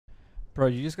Bro,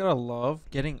 you just gotta love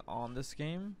getting on this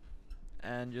game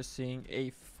and just seeing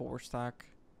a 4 stack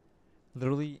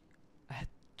literally at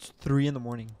 3 in the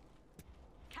morning.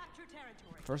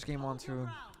 First game on too.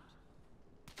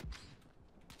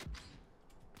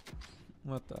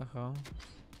 What the hell?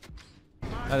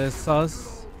 That is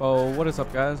sus. Oh, what is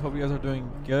up, guys? Hope you guys are doing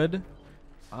good.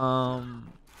 I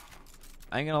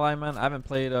ain't gonna lie, man. I haven't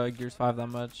played Gears 5 that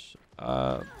much.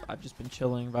 I've just been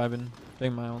chilling, vibing,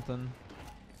 doing my own thing.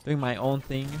 Doing my own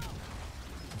thing.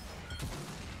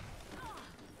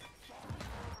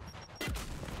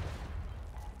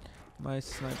 My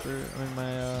sniper, I mean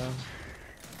my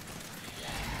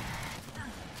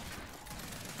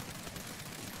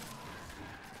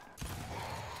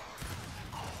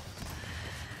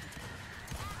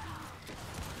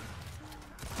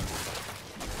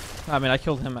I mean, I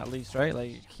killed him at least, right?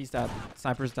 Like, he's that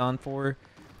sniper's done for,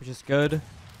 which is good.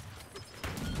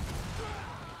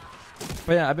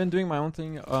 But yeah, I've been doing my own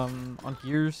thing on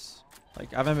Gears.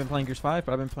 Like, I haven't been playing Gears 5,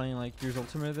 but I've been playing like Gears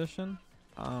Ultimate Edition,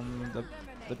 the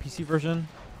PC version.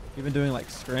 We've been doing like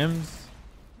scrims,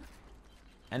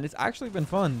 and it's actually been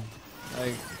fun.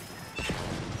 Like,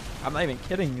 I'm not even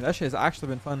kidding. That shit has actually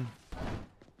been fun.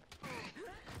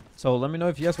 So let me know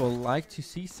if you guys would like to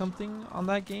see something on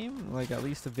that game, like at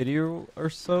least a video or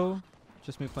so.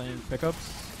 Just me playing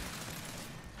pickups.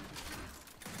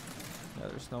 Yeah,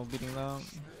 there's no beating that.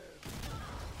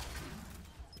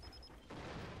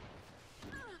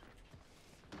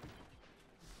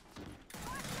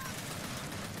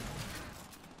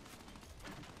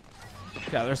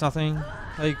 Yeah, there's nothing.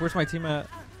 Like, where's my team at?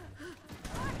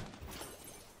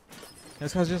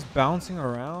 This guy's just bouncing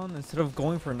around instead of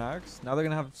going for next. Now they're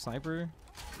gonna have sniper.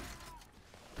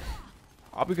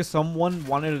 All because someone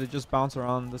wanted to just bounce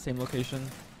around the same location.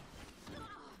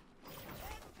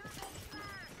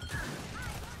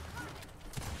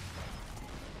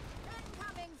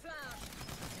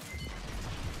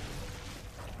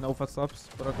 No footsteps,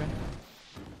 but okay.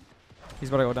 He's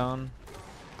about to go down.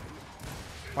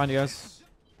 Find you guys.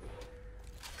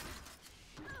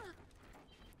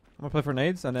 I'm gonna play for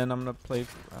nades, and then I'm gonna play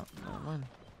for, oh, never mind.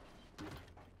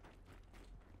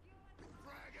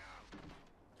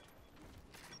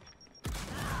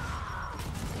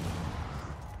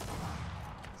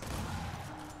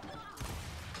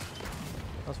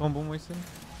 That's one boom wasted.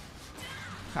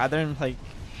 I didn't like.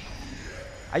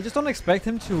 I just don't expect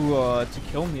him to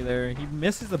kill me there. He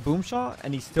misses the boom shot,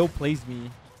 and he still plays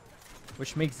me,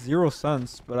 which makes zero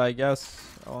sense. But I guess.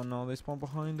 Oh no, they spawn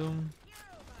behind him.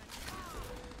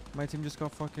 My team just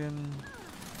got fucking.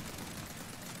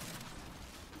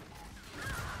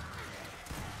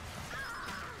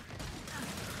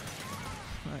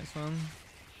 Nice one.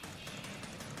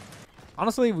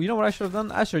 Honestly, you know what I should have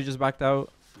done? I should have just backed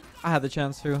out. I had the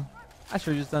chance to. I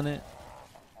should have just done it.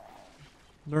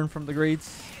 Learn from the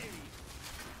greats.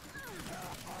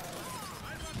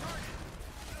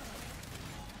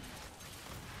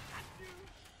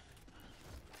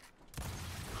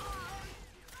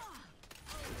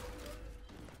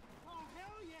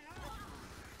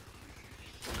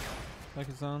 Back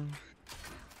is on.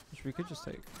 Which we could just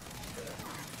take.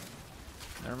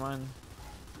 Never mind.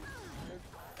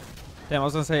 Damn, I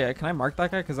was gonna say, can I mark that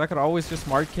guy? Because I could always just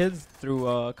mark kids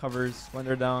through covers when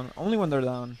they're down. Only when they're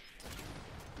down.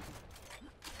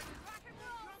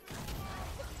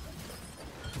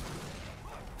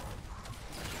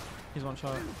 He's one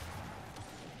shot.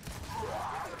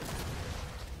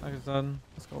 Back is done.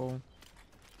 Let's go.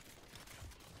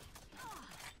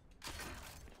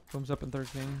 Boom's up in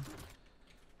 13.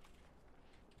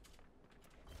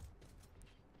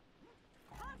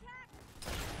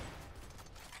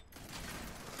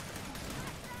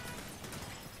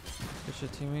 Get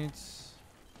your teammates.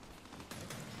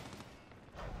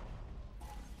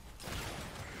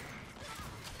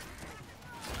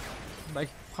 Like,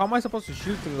 how am I supposed to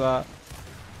shoot through that?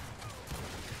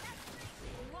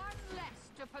 One less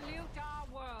to pollute our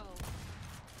world.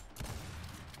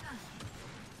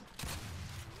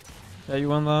 Yeah, you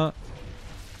won that.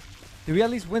 Did we at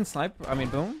least win snipe? I mean,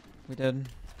 boom? We did.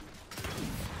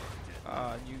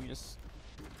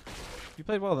 You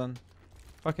played well then.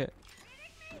 Fuck it.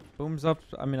 Boom's up.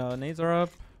 I mean, nades are up.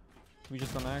 We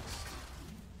just go next.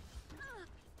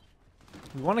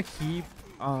 We want to keep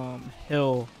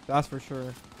hill. That's for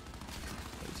sure.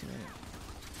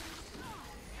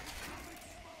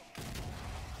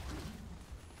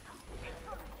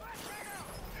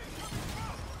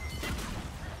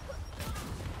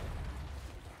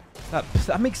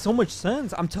 That makes so much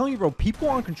sense. I'm telling you, bro. People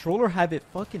on controller have it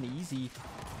fucking easy.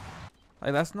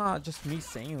 Like, that's not just me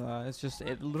saying that. It's just,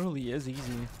 it literally is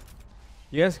easy.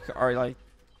 You guys are like,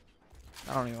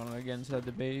 I don't even want to get into that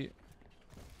debate.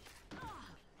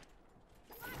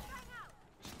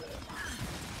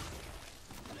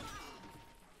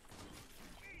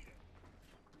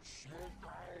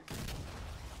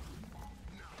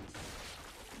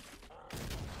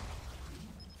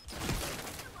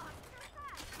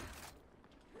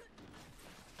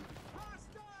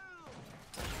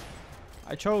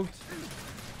 I choked.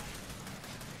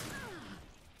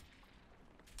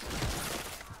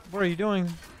 What are you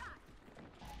doing?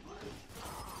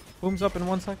 Boom's up in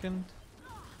 1 second.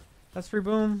 That's free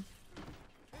boom.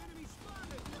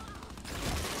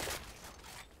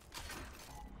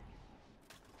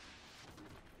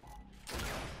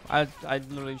 I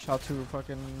literally shot too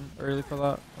fucking early for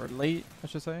that, or late, I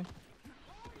should say.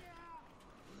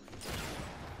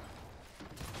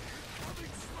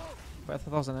 But I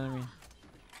thought that was an enemy.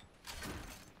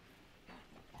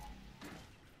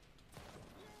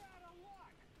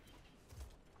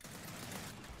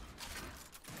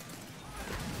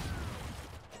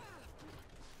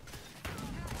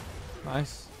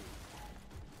 Nice.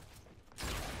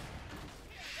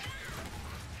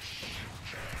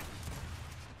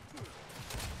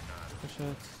 Good shit.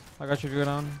 I got you to go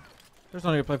down. There's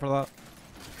no need to play for that.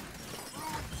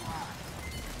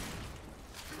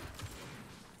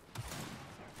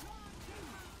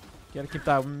 Gotta keep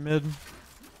that mid.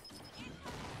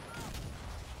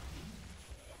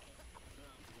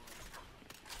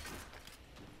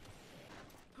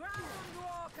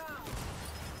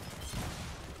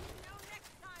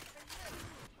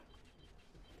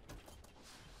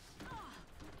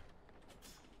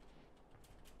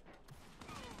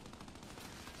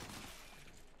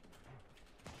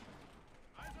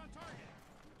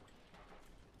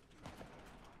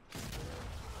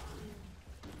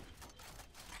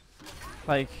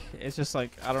 Like, it's just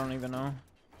like, I don't even know.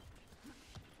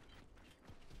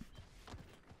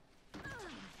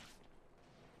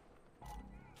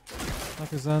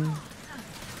 Like a Zen.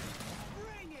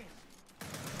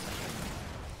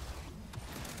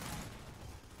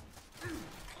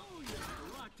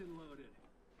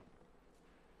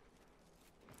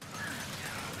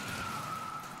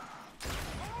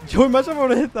 Yo, imagine if I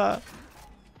would have hit that.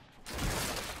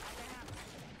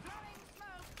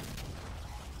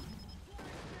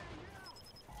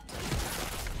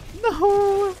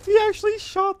 No, he actually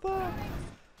shot that.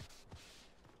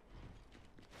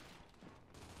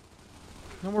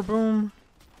 No more boom.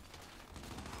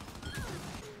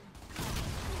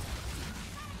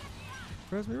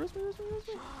 Res me, res me, res me, res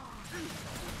me.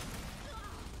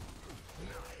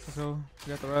 Let's go. We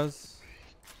got the res.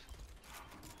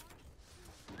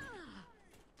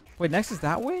 Wait, next is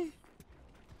that way?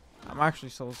 I'm actually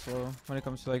so slow when it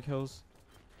comes to like hills.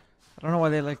 I don't know why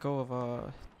they let go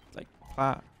of like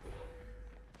plat.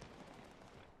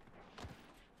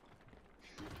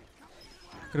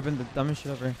 Could have been the dumbest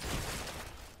shit ever.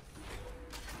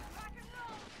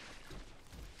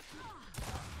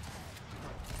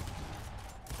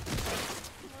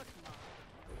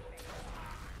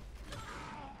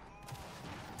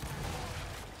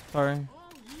 Sorry. You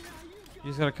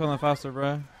just gotta kill them faster,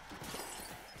 bruh.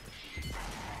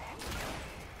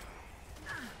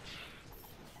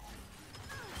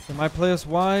 They might play us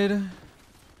wide.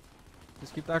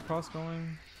 Just keep that cross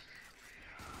going.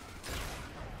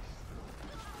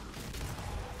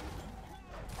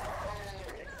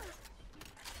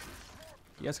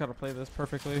 You guys gotta play this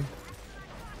perfectly.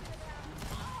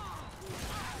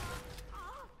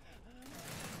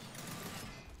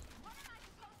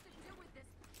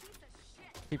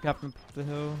 Keep capping the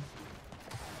hill.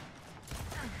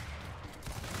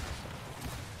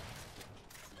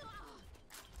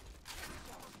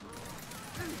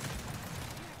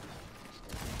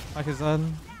 Like his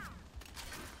son.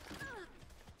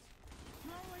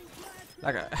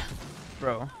 That guy.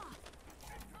 Bro.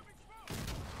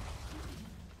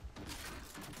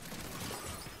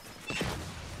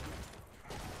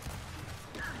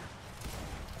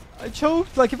 I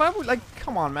choked. Like, if I would, like,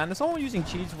 come on, man. If someone using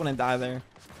cheats wouldn't die there.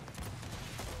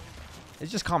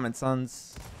 It's just common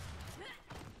sense.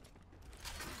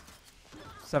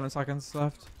 7 seconds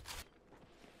left.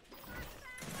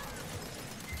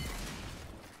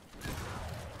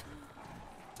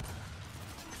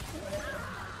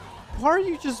 Why are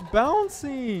you just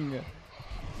bouncing?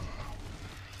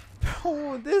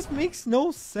 Bro, this makes no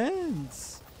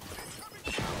sense.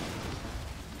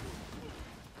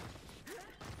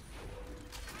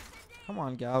 Come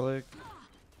on, Gallic.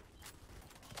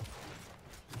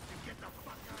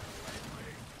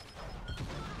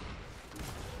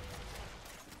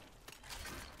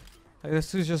 Like,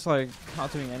 this is just like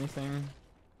not doing anything.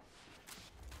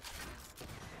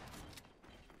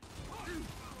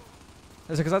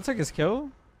 Is it because I took his kill?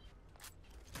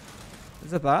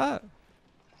 Is it that?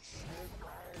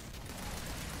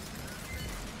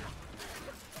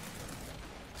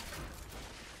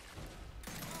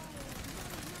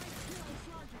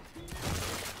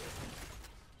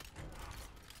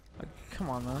 Like, come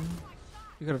on, man.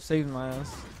 You could have saved my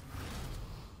ass.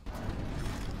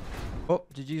 Oh,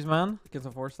 GG's, man. Get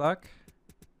some 4 stack.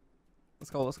 Let's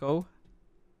go, let's go.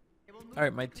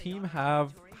 Alright, my team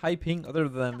have high ping other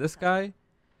than this guy.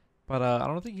 But I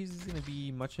don't think he's going to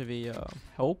be much of a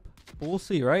help. But we'll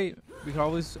see, right? We can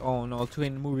always... Oh, no. 2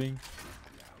 ain't moving.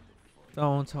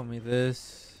 Don't tell me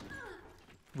this.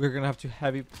 We're going to have to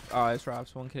heavy... Oh, it's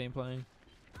Raps. 1 kid ain't playing.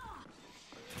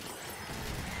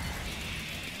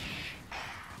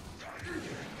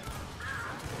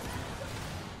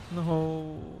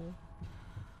 No.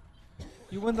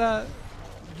 You win that.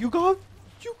 You got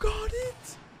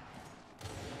it.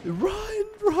 Run.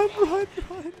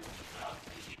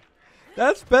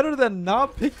 That's better than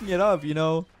not picking it up, you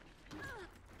know.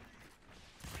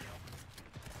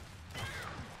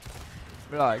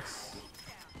 Relax.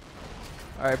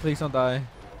 Alright, please don't die.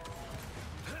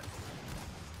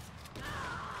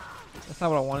 That's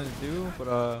not what I wanted to do, but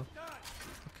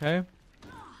okay.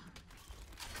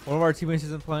 One of our teammates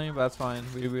isn't playing, but that's fine.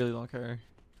 We really don't care.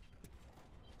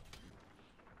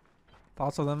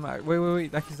 Thoughts on them?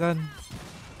 Wait. That he's dead.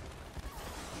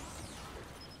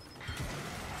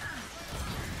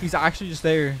 He's actually just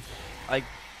there. Like.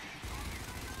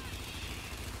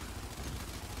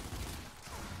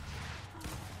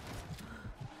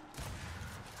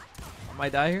 I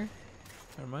might die here.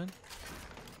 Never mind.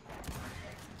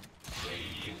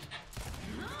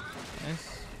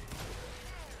 Nice.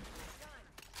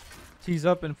 Tease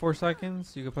up in 4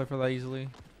 seconds. You can play for that easily.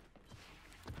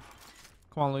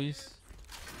 Come on, Luis.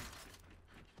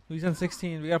 Luis on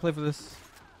 16. We gotta play for this.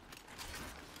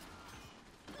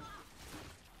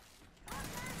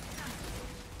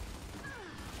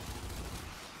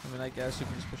 I mean, I guess you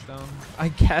can just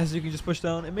push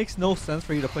down. It makes no sense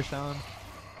for you to push down.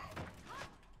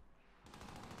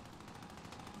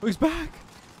 Oh, he's back.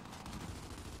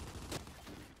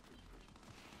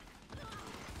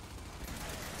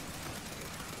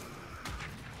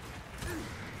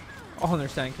 I'll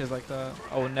understand kids like that.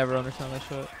 I would never understand that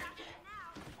shit.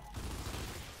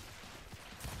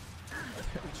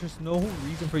 There's just no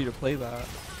reason for you to play that.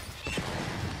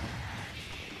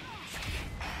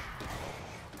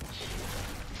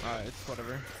 Alright, it's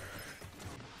whatever.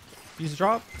 Use a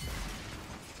drop.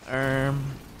 I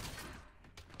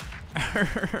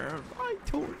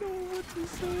don't know what to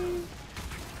say.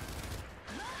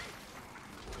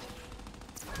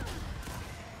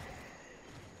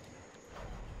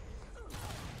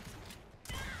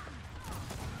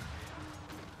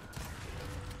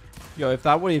 Yo, if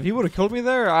he would have killed me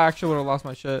there, I actually would have lost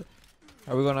my shit.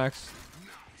 Alright, we go next.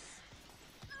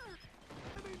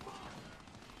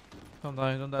 Don't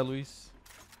die, Luis.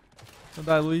 Don't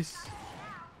die, Luis.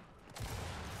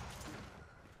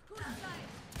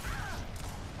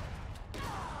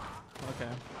 Okay.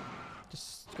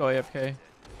 Just go AFK.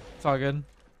 It's all good.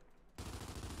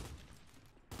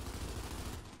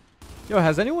 Yo,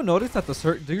 has anyone noticed that the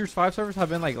Diggers 5 servers have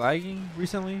been like lagging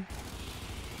recently?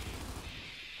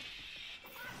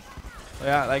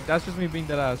 Yeah, like that's just me being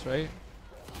dead ass, right?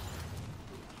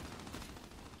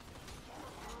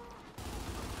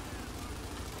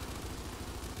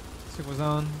 Stick was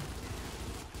on.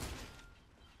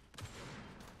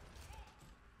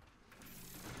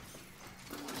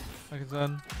 Like it's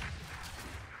done.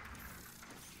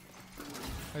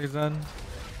 Like it's done.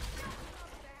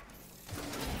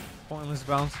 Pointless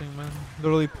bouncing, man.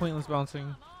 Literally pointless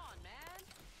bouncing.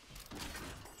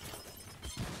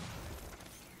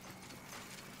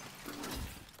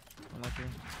 Unlucky.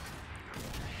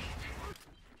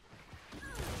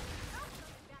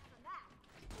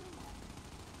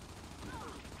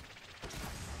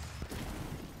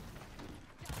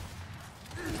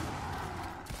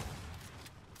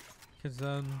 Kid's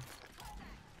done.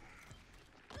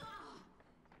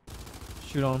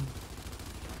 Shoot on him.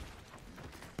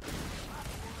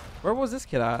 Where was this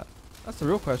kid at? That's the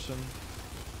real question.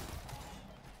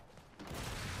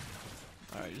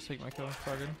 Alright, just take my kill.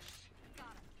 Target.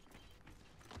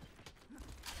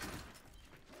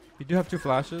 We do have 2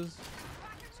 flashes.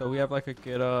 So we have like a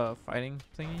good fighting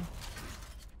thingy.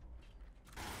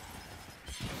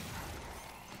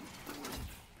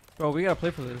 Bro, we gotta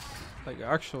play for this. Like,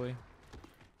 actually.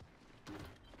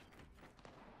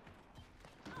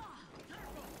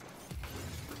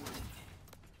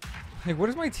 Like, what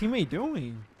is my teammate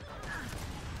doing?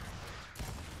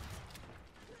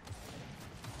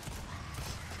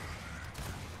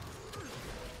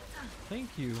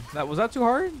 Thank you. That was that too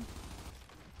hard?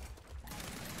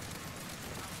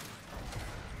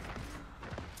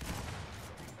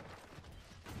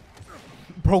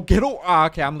 Bro, get over. Ah,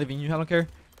 okay, I'm leaving you. I don't care.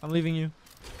 I'm leaving you.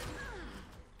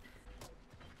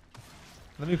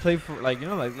 Let me play for, like, you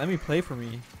know, like, let me play for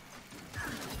me.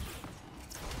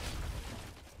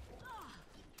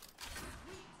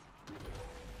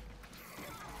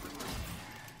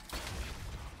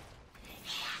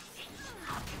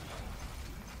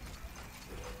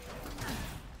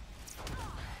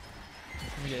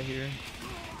 Let me get here.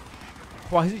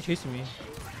 Why is he chasing me?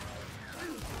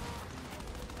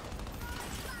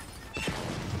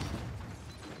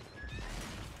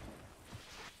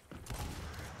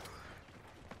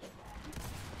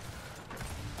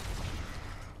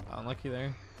 Unlucky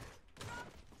there.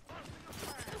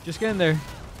 Just get in there.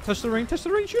 Touch the ring, shoot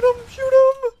him, shoot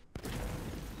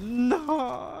him!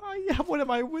 No, yeah, what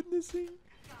am I witnessing?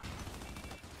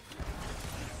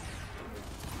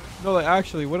 No, like,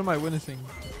 actually, what am I witnessing?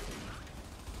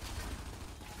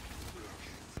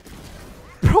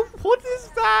 Bro, what is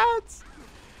that?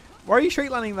 Why are you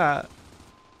straight lining that?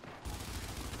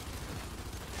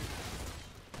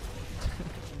 Oh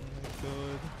my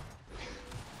god.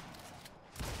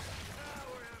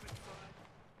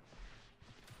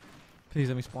 Please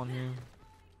let me spawn here.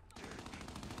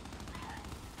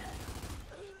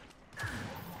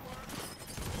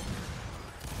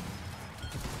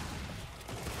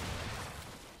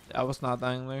 I was not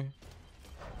dying there.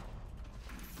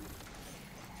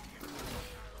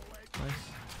 Nice.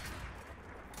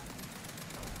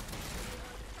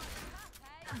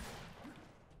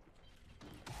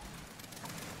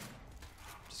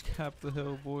 Just cap the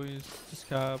hill, boys. Just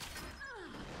cap.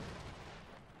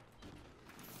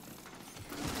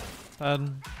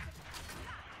 Lucky.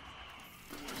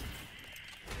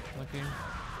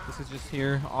 This is just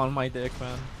here on my dick,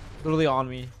 man. Literally on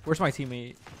me. Where's my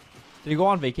teammate? Did he go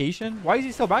on vacation? Why is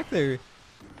he still back there?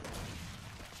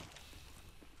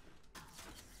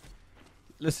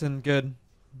 Listen, good.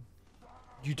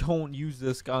 You don't use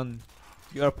this gun.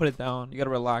 You gotta put it down. You gotta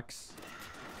relax.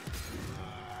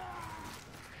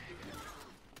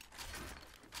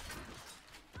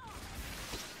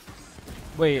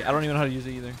 Wait, I don't even know how to use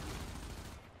it either.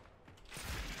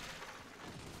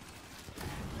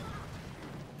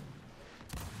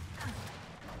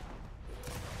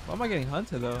 Why am I getting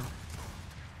hunted though?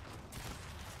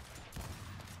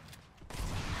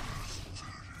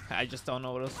 I just don't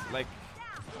know what else, like.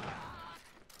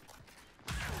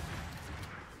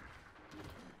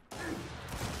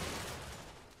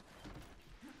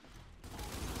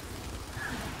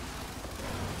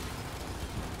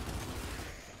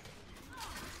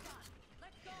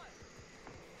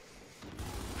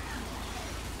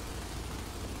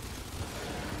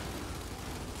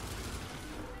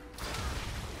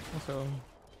 So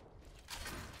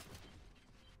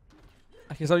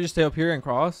I guess I'll just stay up here and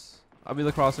cross. I'll be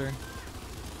the crosser.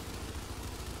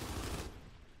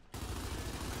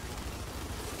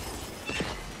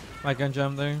 My gun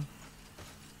jam there.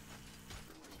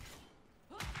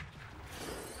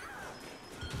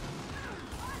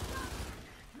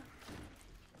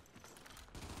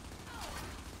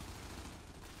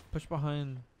 Push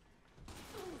behind.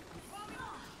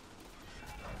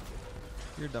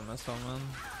 You're dumb as hell, man.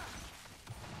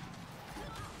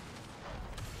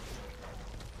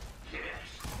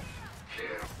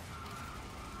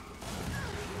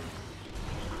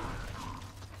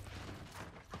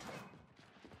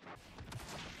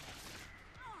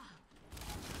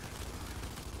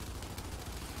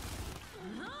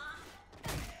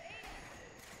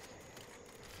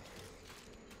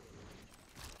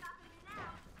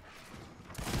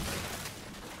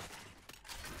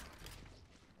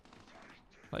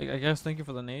 Like, I guess thank you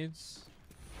for the nades.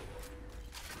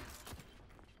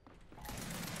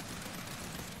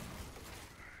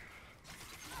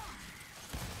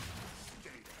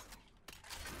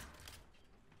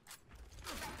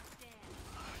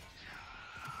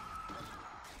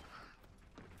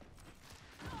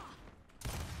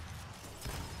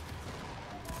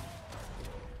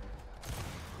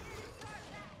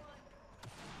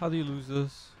 How do you lose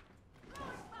this?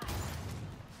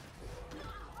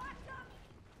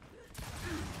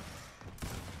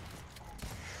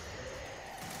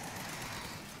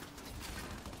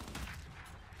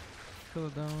 Kill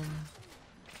it down.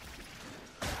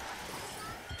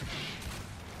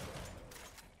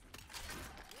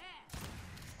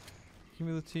 Give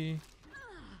me the tea.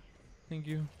 Thank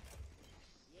you.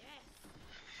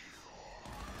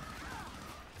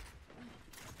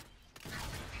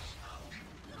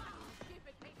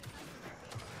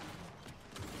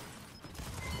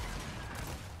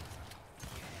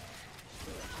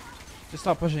 Just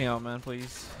stop pushing out, man,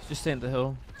 please. Just stay in the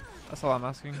hill. That's all I'm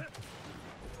asking.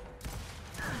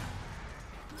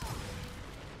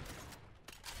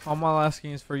 All I'm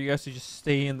asking is for you guys to just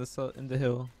stay in the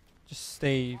hill. Just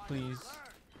stay, please.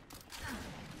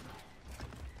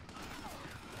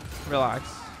 Relax.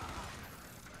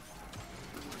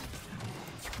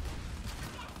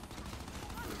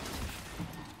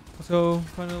 Let's go,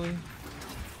 finally.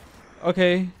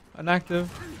 Okay,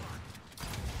 inactive.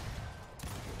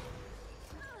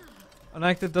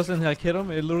 Inactive doesn't like hit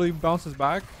him, it literally bounces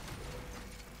back.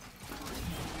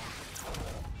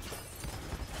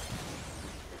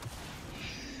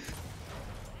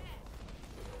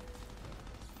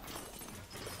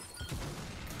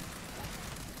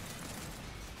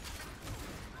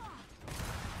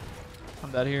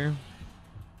 I'm dead here.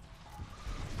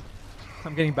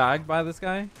 I'm getting bagged by this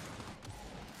guy.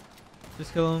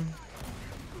 Just kill him.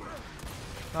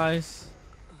 Nice.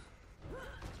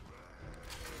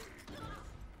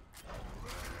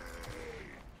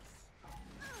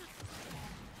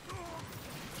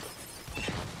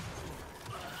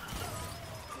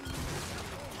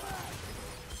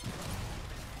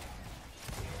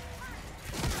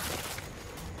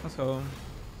 Let's go.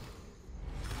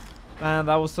 Man,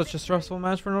 that was such a stressful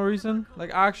match for no reason.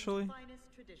 Like, actually.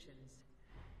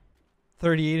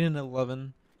 38 and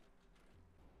 11.